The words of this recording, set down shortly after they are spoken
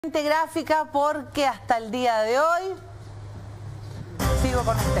Gráfica porque hasta el día de hoy sigo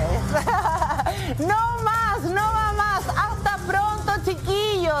con ustedes. No más, no va más. Hasta pronto,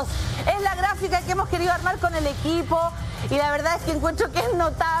 chiquillos. Es la gráfica que hemos querido armar con el equipo y la verdad es que encuentro que es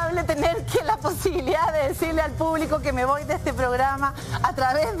notable tener la posibilidad de decirle al público que me voy de este programa a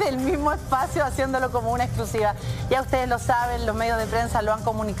través del mismo espacio, haciéndolo como una exclusiva. Ya ustedes lo saben, los medios de prensa lo han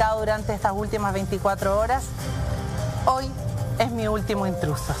comunicado durante estas últimas 24 horas. Hoy es mi último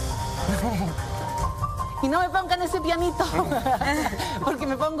intruso. Y no me pongan ese pianito, porque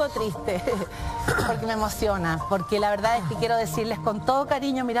me pongo triste, porque me emociona, porque la verdad es que quiero decirles con todo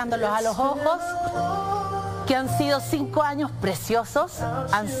cariño, mirándolos a los ojos, que han sido 5 años preciosos,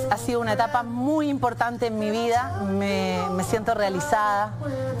 ha sido una etapa muy importante en mi vida, me siento realizada,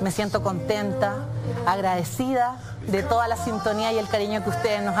 me siento contenta, agradecida de toda la sintonía y el cariño que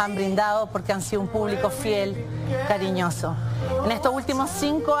ustedes nos han brindado, porque han sido un público fiel, cariñoso. En estos últimos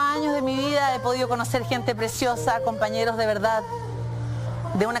 5 años de mi vida he podido conocer gente preciosa, compañeros de verdad,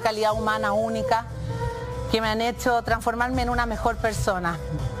 de una calidad humana única, que me han hecho transformarme en una mejor persona.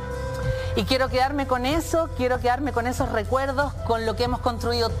 Y quiero quedarme con eso, quiero quedarme con esos recuerdos, con lo que hemos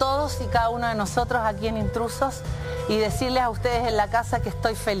construido todos y cada uno de nosotros aquí en Intrusos, y decirles a ustedes en la casa que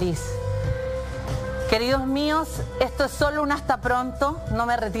estoy feliz. Queridos míos, esto es solo un hasta pronto, no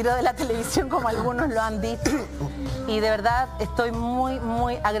me retiro de la televisión como algunos lo han dicho, y de verdad estoy muy,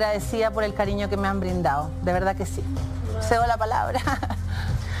 muy agradecida por el cariño que me han brindado, de verdad que sí. Cedo la palabra.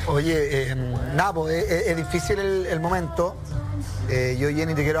 Oye, nada, pues, es difícil el momento. Yo,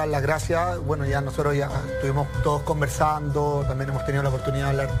 Jenny, te quiero dar las gracias. Bueno, ya nosotros ya estuvimos todos conversando, también hemos tenido la oportunidad de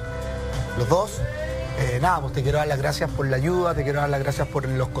hablar los dos. Nada, pues te quiero dar las gracias por la ayuda, te quiero dar las gracias por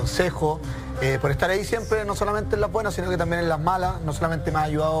los consejos, por estar ahí siempre, no solamente en las buenas, sino que también en las malas. No solamente me ha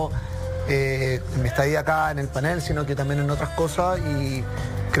ayudado en mi estadía acá en el panel, sino que también en otras cosas. Y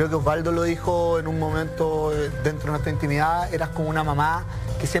creo que Osvaldo lo dijo en un momento dentro de nuestra intimidad, eras como una mamá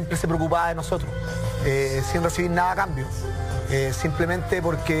que siempre se preocupaba de nosotros, sin recibir nada a cambio. Simplemente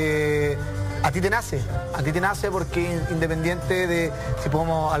porque a ti te nace porque independiente de si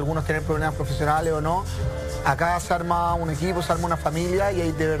podemos algunos tener problemas profesionales o no, acá se arma un equipo, se arma una familia y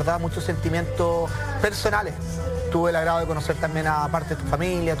hay de verdad muchos sentimientos personales. Tuve el agrado de conocer también a parte de tu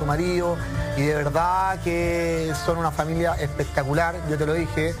familia, a tu marido, y de verdad que son una familia espectacular, yo te lo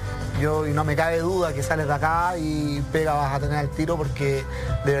dije, y no me cabe duda que sales de acá y pega vas a tener el tiro, porque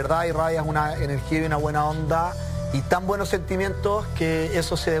de verdad irradias una energía y una buena onda y tan buenos sentimientos que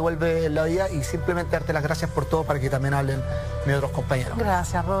eso se devuelve en la vida, y simplemente darte las gracias por todo para que también hablen mis otros compañeros.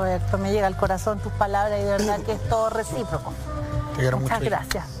 Gracias, Roberto, me llega al corazón tus palabras y de verdad que es todo recíproco. Te quiero mucho. Muchas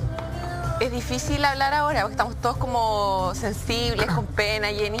gracias. Es difícil hablar ahora porque estamos todos como sensibles, con pena,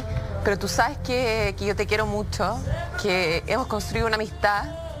 Jenny, pero tú sabes que yo te quiero mucho, que hemos construido una amistad,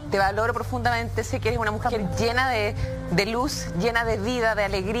 te valoro profundamente, sé que eres una mujer llena de luz, llena de vida, de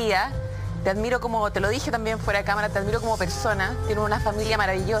alegría. Te admiro como, te lo dije también fuera de cámara, te admiro como persona, tienes una familia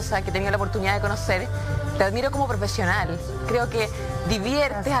maravillosa que he tenido la oportunidad de conocer, te admiro como profesional, creo que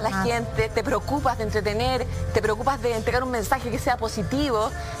diviertes a la gente, te preocupas de entretener, te preocupas de entregar un mensaje que sea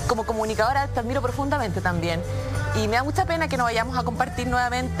positivo, como comunicadora te admiro profundamente también. Y me da mucha pena que no vayamos a compartir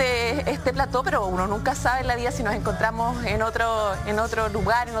nuevamente este plató, pero uno nunca sabe en la vida si nos encontramos en otro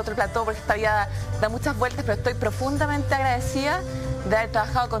lugar, en otro plató, porque esta vida da muchas vueltas, pero estoy profundamente agradecida de haber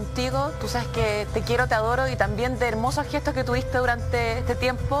trabajado contigo. Tú sabes que te quiero, te adoro, y también de hermosos gestos que tuviste durante este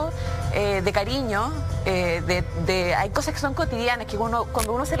tiempo, de cariño, hay cosas que son cotidianas, que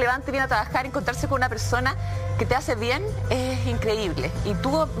cuando uno se levanta y viene a trabajar, encontrarse con una persona que te hace bien es increíble, y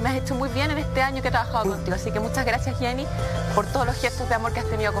tú me has hecho muy bien en este año que he trabajado contigo, así que muchas gracias, Jenny, por todos los gestos de amor que has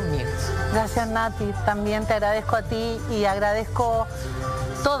tenido conmigo. Gracias, Nati, también te agradezco a ti y agradezco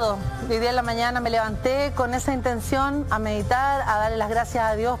todo. Hoy día en la mañana me levanté con esa intención, a meditar, a darle las gracias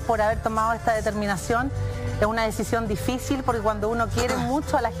a Dios por haber tomado esta determinación. Es una decisión difícil porque cuando uno quiere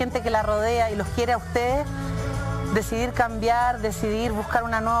mucho a la gente que la rodea y los quiere a ustedes, decidir cambiar, decidir buscar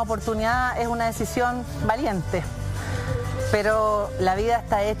una nueva oportunidad es una decisión valiente. Pero la vida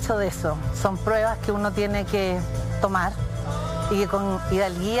está hecho de eso, son pruebas que uno tiene que tomar y que con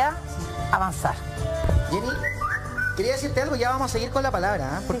guía avanzar. Jenny, quería decirte algo, ya vamos a seguir con la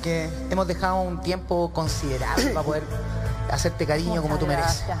palabra, porque hemos dejado un tiempo considerable para poder hacerte cariño. Muchas como tú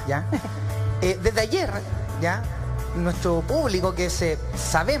mereces. ¿Ya? Desde ayer, ya, nuestro público, que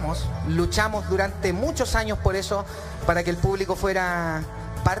sabemos, luchamos durante muchos años por eso, para que el público fuera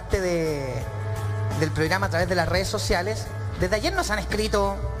parte del programa a través de las redes sociales. Desde ayer nos han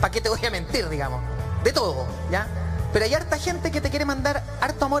escrito, ¿para qué te voy a mentir, digamos? De todo, ¿ya? Pero hay harta gente que te quiere mandar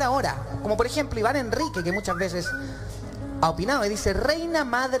harto amor ahora, como por ejemplo Iván Enrique, que muchas veces ha opinado y dice: reina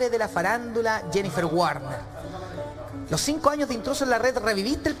madre de la farándula, Jennifer Warner. Los 5 años de Intrusos en la Red,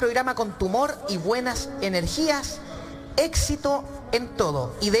 reviviste el programa con tu humor y buenas energías. Éxito en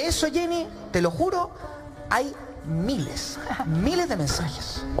todo. Y de eso, Jenny, te lo juro, hay miles de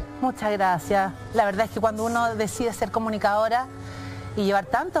mensajes. Muchas gracias. La verdad es que cuando uno decide ser comunicadora y llevar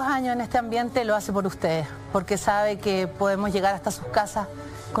tantos años en este ambiente, lo hace por ustedes, porque sabe que podemos llegar hasta sus casas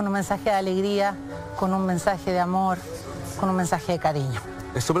con un mensaje de alegría, con un mensaje de amor, con un mensaje de cariño.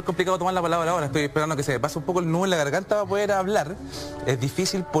 Es súper complicado tomar la palabra ahora, estoy esperando que se me pase un poco el nudo en la garganta para poder hablar. Es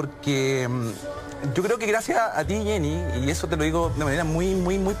difícil porque yo creo que gracias a ti, Jenny, y eso te lo digo de manera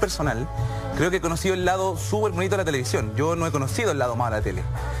muy personal, creo que he conocido el lado súper bonito de la televisión. Yo no he conocido el lado malo de la tele.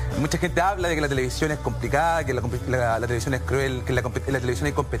 Mucha gente habla de que la televisión es complicada, que la televisión es cruel, que en la televisión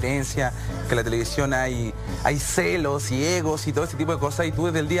hay competencia, que en la televisión hay celos y egos y todo ese tipo de cosas. Y tú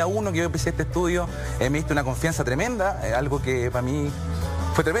desde el día 1 que yo empecé este estudio me diste una confianza tremenda, algo que para mí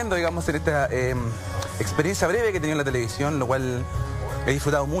fue tremendo, digamos, en esta experiencia breve que he tenido en la televisión, lo cual he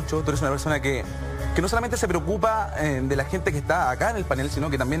disfrutado mucho. Tú eres una persona que no solamente se preocupa de la gente que está acá en el panel, sino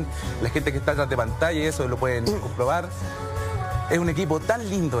que también la gente que está atrás de pantalla, y eso lo pueden comprobar. Es un equipo tan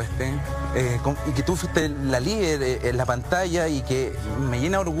lindo y que tú fuiste la líder en la pantalla y que me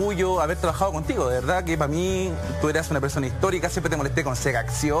llena de orgullo haber trabajado contigo. De verdad que para mí tú eras una persona histórica, siempre te molesté con Sega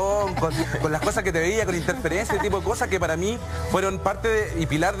Acción, con las cosas que te veía, con interferencia, ese tipo de cosas que para mí fueron parte y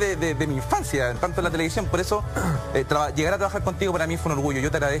pilar de mi infancia, tanto en la televisión. Por eso llegar a trabajar contigo para mí fue un orgullo.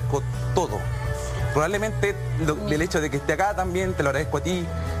 Yo te agradezco todo. Probablemente el hecho de que esté acá también te lo agradezco a ti,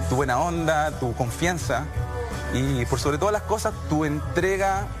 tu buena onda, tu confianza y por sobre todas las cosas tu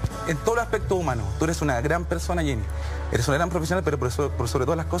entrega en todo el aspecto humano. Tú eres una gran persona, Jenny. Eres una gran profesional, pero por sobre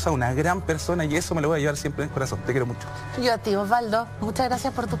todas las cosas una gran persona, y eso me lo voy a llevar siempre en el corazón. Te quiero mucho. Yo a ti, Osvaldo, muchas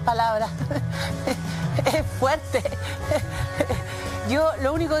gracias por tus palabras. Es fuerte. Yo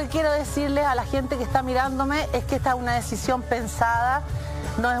lo único que quiero decirles a la gente que está mirándome es que esta es una decisión pensada,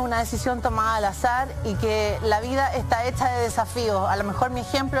 no es una decisión tomada al azar, y que la vida está hecha de desafíos. A lo mejor mi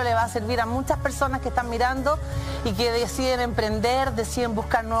ejemplo le va a servir a muchas personas que están mirando y que deciden emprender, deciden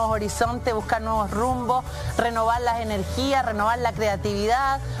buscar nuevos horizontes, buscar nuevos rumbos, renovar las energías, renovar la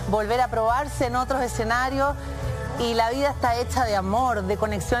creatividad, volver a probarse en otros escenarios. Y la vida está hecha de amor, de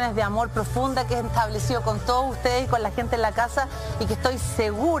conexiones de amor profunda que he establecido con todos ustedes y con la gente en la casa, y que estoy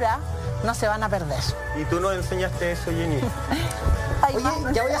segura no se van a perder. Y tú nos enseñaste eso, Jenny. Ay,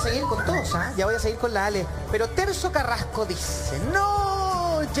 Oye, ya voy a seguir con todos, ¿ah? Ya voy a seguir con la Ale. Pero Terzo Carrasco dice: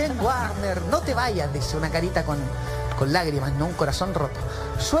 no, Jen Warner, no te vayas, dice, una carita con lágrimas, no un corazón roto.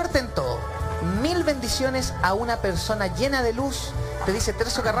 Suerte en todo. 1000 bendiciones a una persona llena de luz. Te dice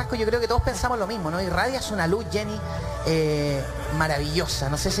Terzo Carrasco. Yo creo que todos pensamos lo mismo, ¿no? Irradias una luz, Jenny, maravillosa.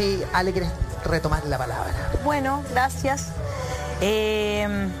 No sé si Ale quieres retomar la palabra. Bueno, gracias.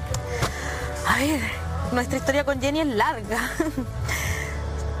 A ver, nuestra historia con Jenny es larga.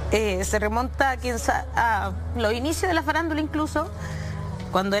 Se remonta a los inicios de la farándula, incluso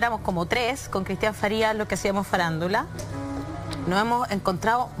cuando éramos como 3 con Cristian Farías, los que hacíamos farándula. Nos hemos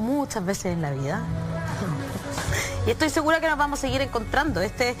encontrado muchas veces en la vida y estoy segura que nos vamos a seguir encontrando.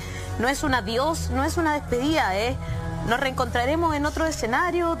 Este no es un adiós, no es una despedida, nos reencontraremos en otro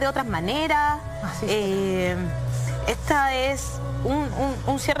escenario, de otras maneras. Esta es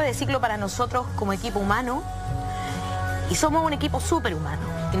un cierre de ciclo para nosotros como equipo humano, y somos un equipo súper humano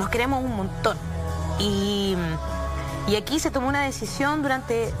y nos queremos un montón, y aquí se tomó una decisión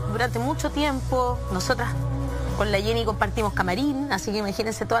durante mucho tiempo. Nosotras con la Jenny compartimos camarín, así que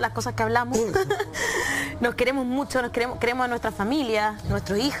imagínense todas las cosas que hablamos. Nos queremos mucho, queremos a nuestra familia,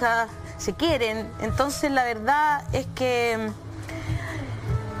 nuestras hijas se quieren. Entonces la verdad es que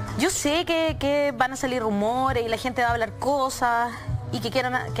yo sé que van a salir rumores y la gente va a hablar cosas y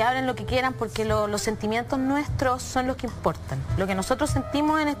que hablen lo que quieran, porque los sentimientos nuestros son los que importan. Lo que nosotros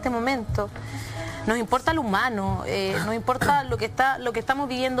sentimos en este momento nos importa lo humano, nos importa lo que estamos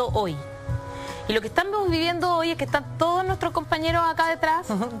viviendo hoy. Y lo que estamos viviendo hoy es que están todos nuestros compañeros acá detrás.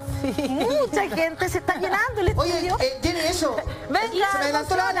 Sí. Mucha gente se está llenando el estudio. Oye, Jenny, eso. Venga, se me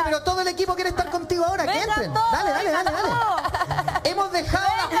adelantó la Ale, pero todo el equipo quiere estar contigo ahora. Que entren. Todos, dale. Hemos dejado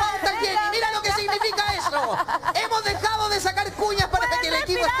las pautas, Jenny. Mira lo que significa eso. Hemos dejado de sacar cuñas para que el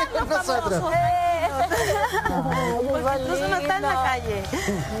equipo esté con nosotros. Porque incluso no está en la calle.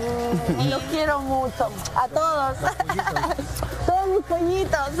 Los quiero mucho. A todos. todos mis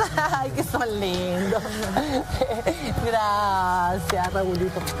pollitos. Ay, que son lindos. Gracias,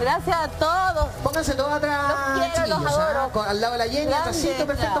 Raulito. Gracias a todos. Pónganse todos atrás, Los quiero, los chiquillos, adoro. al lado de la Jenny, atrásito,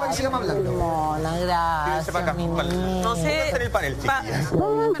 perfecto, para que sigamos hablando. Mona, gracias, mi niña. No sé. En el panel, chiquillas.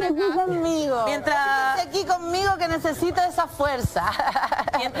 Pónganse aquí conmigo. Mientras- Pónganse aquí conmigo que necesito esa fuerza.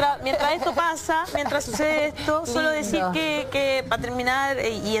 Mientras esto pasa, mientras sucede esto, solo decir Lindo. que para terminar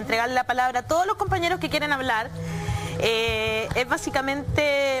y entregar la palabra a todos los compañeros que quieren hablar, es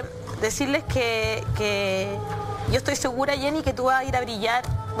básicamente decirles que yo estoy segura, Jenny, que tú vas a ir a brillar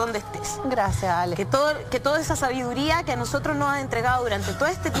donde estés. Gracias, Ale. Que toda esa sabiduría que a nosotros nos has entregado durante todo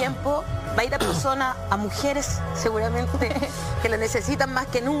este tiempo va a ir a personas, a mujeres seguramente, que la necesitan más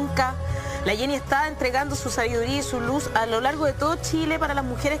que nunca. La Jenny está entregando su sabiduría y su luz a lo largo de todo Chile para las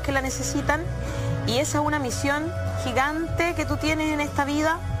mujeres que la necesitan. Y esa es una misión gigante que tú tienes en esta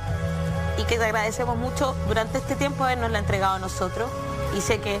vida y que te agradecemos mucho durante este tiempo habernos la entregado a nosotros. Y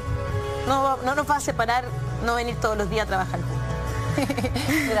sé que no nos va a separar no venir todos los días a trabajar juntos.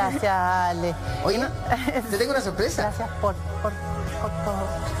 Gracias, Ale. Oye, te tengo una sorpresa. Gracias por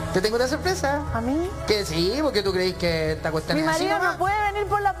todo. Te tengo una sorpresa. ¿A mí? Que sí, porque tú creéis que esta cuestión Mi es así marido nomás. no puede venir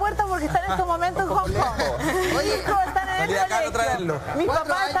por la puerta porque está en estos momentos en Hong Kong. Mis hijos están en el Salí acá a no traerlo. colegio. Mis 4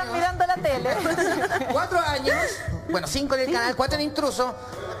 papás están años. mirando la tele. 4 años, bueno, 5 en el canal, 4 en Intrusos.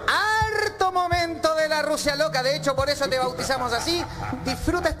 Harto momento de la Rusia loca, de hecho por eso te bautizamos así.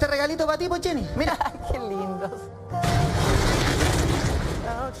 Disfruta este regalito para ti, pues, Jenny. Mira. Qué lindos.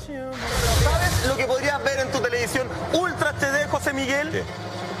 ¿Sabes lo que podrías ver en tu televisión Ultra HD, José Miguel?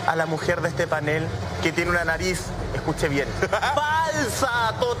 A la mujer de este panel que tiene una nariz, escuche bien,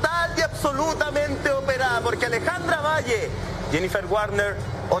 falsa, total y absolutamente operada, porque Alejandra Valle, Jennifer Warner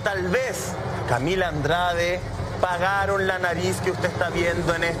o tal vez Camila Andrade pagaron la nariz que usted está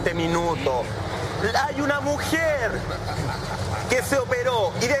viendo en este minuto. Hay una mujer que se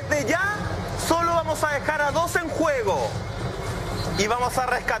operó y desde ya solo vamos a dejar a 2 en juego. Y vamos a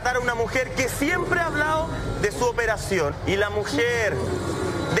rescatar a una mujer que siempre ha hablado de su operación. Y la mujer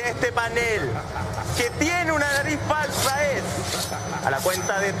de este panel que tiene una nariz falsa es, a la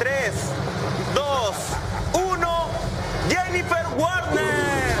cuenta de 3, 2, 1, Jennifer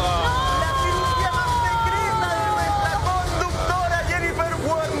Warner. La cirugía más secreta de nuestra conductora Jennifer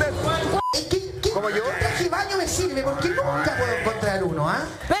Warner. ¿Cómo yo? Un traje de baño me sirve porque nunca puedo encontrar uno, ¿ah?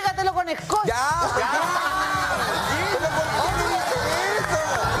 Pégatelo con scotch.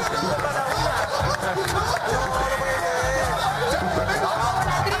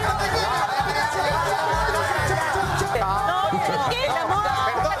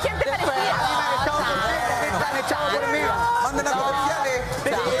 Manden a comerciales.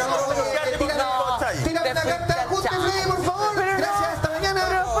 Tírame una carta de ajuste, Freddy, por favor. Pero no. Gracias, hasta mañana.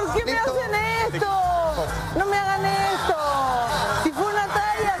 ¿Pero por qué me Listo. hacen esto? No me hagan esto. Si fue una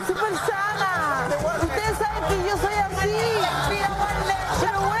talla súper sana. Ustedes saben que yo soy así.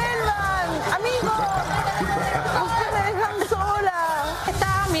 Pero vuelvan, amigos. Ustedes me dejan sola.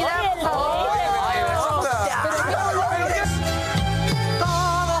 Está, mira, por favor.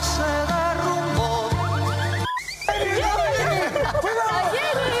 Todo se derrumbó.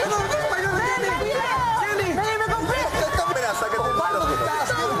 Me compré. Espera, sácate el micrófono.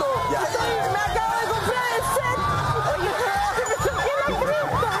 Me acabo de comprar el set. Oye, me choqué la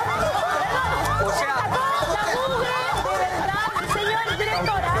cresta. O sea, De verdad, señor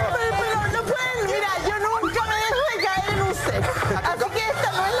directora. Pero no pueden, mira, yo nunca me dejo de caer en un set. Así que esta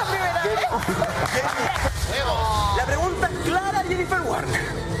no es la primera vez. La pregunta es clara, Jennifer Warner.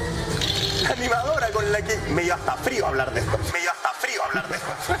 La animadora con la que... Me dio hasta frío hablar de esto.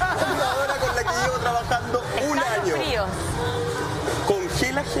 La animadora con la que llevo trabajando un año. Frío.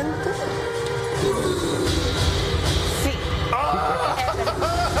 ¿Congela gente? Sí.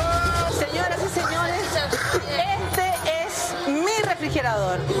 Señoras y señores, este es mi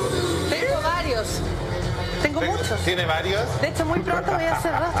refrigerador. Tengo varios. Tengo muchos. ¿Tiene varios? De hecho, muy pronto voy a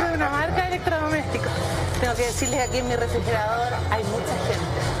hacer rastro de una marca de electrodomésticos. Tengo que decirles que aquí en mi refrigerador hay mucha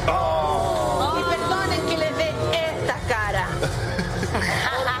gente. Y perdonen que les dé esta cara.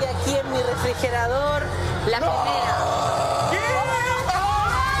 Porque aquí en mi refrigerador, la primera.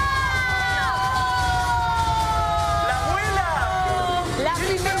 ¡La abuela! La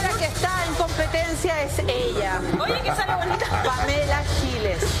primera que está en competencia es ella. Oye, que sale bonita. Pamela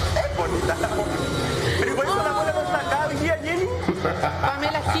Giles. Es bonita la abuela. Pero por eso la abuela no está acá hoy día, Jenny.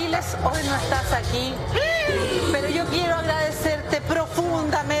 Pamela Giles, hoy no estás aquí, pero yo quiero agradecerte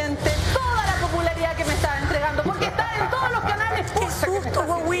profundamente toda la popularidad que me estás entregando, porque estás en todos los canales. ¡Qué susto! susto,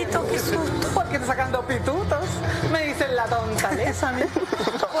 guaguito, qué susto. ¿Por qué te sacan dos pitutos? Me dicen la tonta, ¿esa a mí?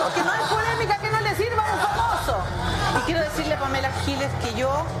 Porque no hay polémica que no le sirva a un famoso. Y quiero decirle a Pamela Giles que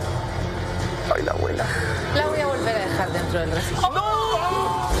yo Ay, la abuela. la voy a volver a dejar dentro del recinto.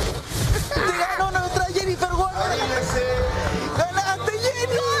 ¡No! ¡Te ganó nuestra Jennifer Warner! ¡Ganaste,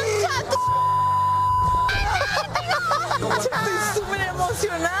 Jenny! Estoy súper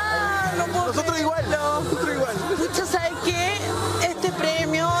emocionada. No puedo Nosotros igual, nosotros igual. Muchachos, ¿saben qué? Este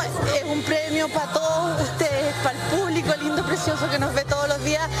premio es un premio para todos ustedes, para el público lindo, precioso que nos ve todos los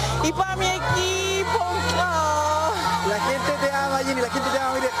días y para mi equipo. Oh. La gente te ama, Jenny, la gente te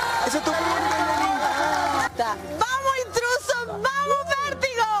ama. Mire, eso es tu público, Jenny. ¡Vamos, Intrusos! ¡Vamos,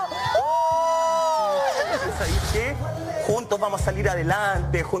 Vértigo! ¿Sabes qué? Juntos vamos a salir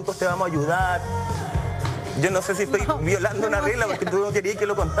adelante, juntos te vamos a ayudar. Yo no sé si estoy violando una regla porque tú no querías que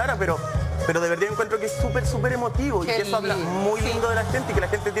lo contara, pero de verdad encuentro que es súper emotivo y Qué que eso habla lindo, muy lindo de la gente y que la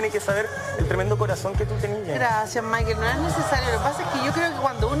gente tiene que saber el tremendo corazón que tú tenías. Gracias, Michael. No es necesario. Lo que pasa es que yo creo que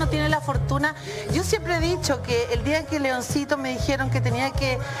cuando uno tiene la fortuna... Yo siempre he dicho que el día en que Leoncito me dijeron que tenía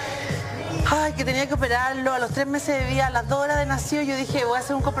que operarlo a los 3 meses de vida, a las 2 horas de nacido, yo dije, voy a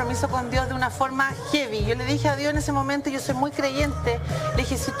hacer un compromiso con Dios de una forma heavy. Yo le dije a Dios en ese momento, yo soy muy creyente, le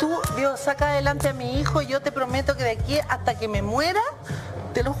dije, si tú, Dios, saca adelante a mi hijo, yo te prometo que de aquí hasta que me muera,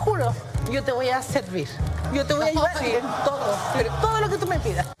 te lo juro, yo te voy a servir. Yo te voy a ayudar en todo lo que tú me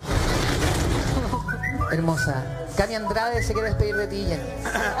pidas. Hermosa. Cami Andrade se quiere despedir de ti, Jenny.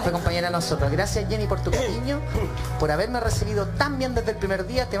 Fue compañera de nosotros. Gracias, Jenny, por tu cariño, por haberme recibido tan bien desde el primer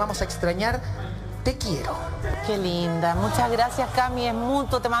día. Te vamos a extrañar. Te quiero. Qué linda. Muchas gracias, Cami. Es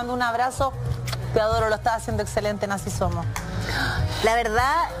mutuo. Te mando un abrazo. Te adoro. Lo estás haciendo excelente en Así Somos. La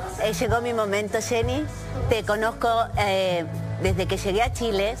verdad, llegó mi momento, Jenny. Te conozco desde que llegué a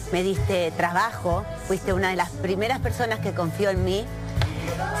Chile. Me diste trabajo. Fuiste una de las primeras personas que confió en mí.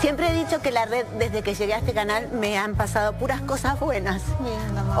 Siempre he dicho que la red, desde que llegué a este canal, me han pasado puras cosas buenas.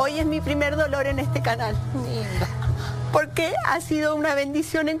 Linda, hoy es mi primer dolor en este canal. linda. Porque ha sido una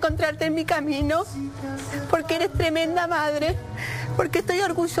bendición encontrarte en mi camino. Porque eres tremenda madre. Porque estoy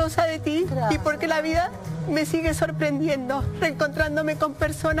orgullosa de ti. Gracias. Y porque la vida me sigue sorprendiendo. Reencontrándome con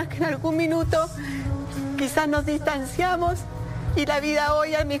personas que en algún minuto quizás nos distanciamos. Y la vida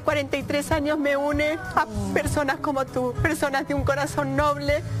hoy, a mis 43 años, me une a personas como tú, personas de un corazón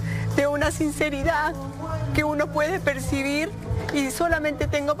noble, de una sinceridad que uno puede percibir, y solamente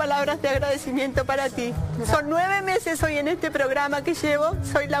tengo palabras de agradecimiento para ti. Son 9 meses hoy en este programa que llevo,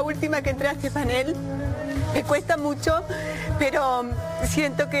 soy la última que entré a este panel. Me cuesta mucho, pero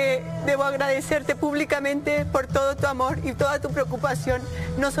siento que debo agradecerte públicamente por todo tu amor y toda tu preocupación,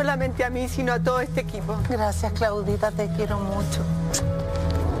 no solamente a mí, sino a todo este equipo. Gracias, Claudita. Te quiero mucho.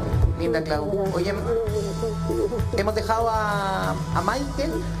 Linda, Clau. Oye, hemos dejado a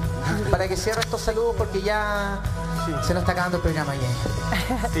Michael para que cierre estos saludos porque ya se nos está acabando el programa, Jenny.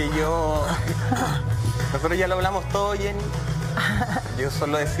 Sí, nosotros ya lo hablamos todo, Jenny. Yo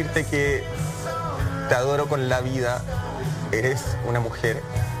solo decirte que te adoro con la vida. Eres una mujer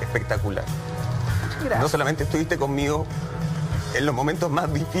espectacular. Gracias. No solamente estuviste conmigo en los momentos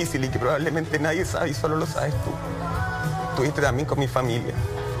más difíciles y que probablemente nadie sabe y solo lo sabes tú. Estuviste también con mi familia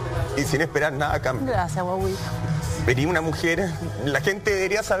y sin esperar nada a cambio. Gracias, guaguito. Eres una mujer, la gente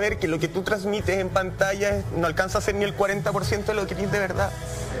debería saber que lo que tú transmites en pantalla no alcanza a ser ni el 40% de lo que eres de verdad.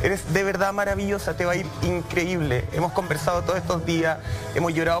 Eres de verdad maravillosa, te va a ir increíble. Hemos conversado todos estos días,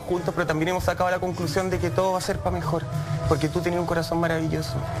 hemos llorado juntos, pero también hemos sacado la conclusión de que todo va a ser para mejor, porque tú tenías un corazón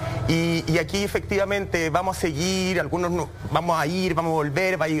maravilloso. Y aquí efectivamente vamos a seguir, algunos no, vamos a ir, vamos a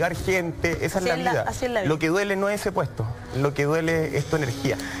volver, va a llegar gente, esa es la vida. Así es la vida. Lo que duele no es ese puesto, lo que duele es tu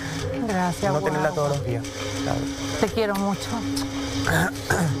energía. Gracias, No tenerla guau. todos los días. Claro. Te quiero mucho.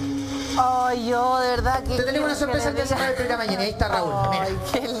 Ay, yo de verdad que... Te tenemos una sorpresa antes de cerrar el programa, Jenny. Ahí está Raúl. Mira. Ay,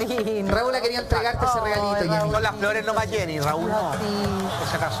 qué lindo. Raúl ha querido entregarte ese regalito, Ay, Jenny. Raúl. Son las flores nomás, Jenny, Raúl no. Por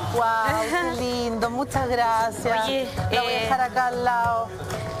si acaso. Wow, qué lindo. Muchas gracias. Oye, la voy a dejar acá al lado.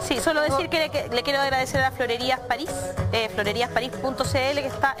 Sí, solo decir que le quiero agradecer a Florerías París, floreríasparís.cl, que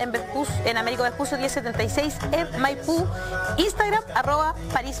está en Vespucio, en Américo Vespucio 1076, en Maipú, Instagram,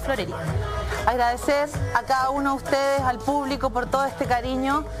 @ParísFlorería. Agradecer a cada uno de ustedes, al público, por todo este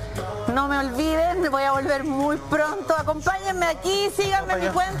cariño. No me olviden, me voy a volver muy pronto. Acompáñenme aquí, síganme en mi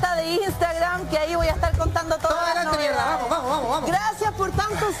cuenta de Instagram, que ahí voy a estar contando todas las adelante, mierda. novedades. Vamos. Gracias por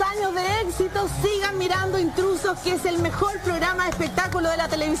tantos años de éxito. Sigan mirando Intrusos, que es el mejor programa de espectáculo de la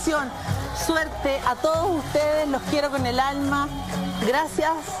televisión. Suerte a todos ustedes, los quiero con el alma.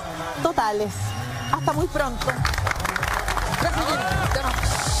 Gracias totales. Hasta muy pronto.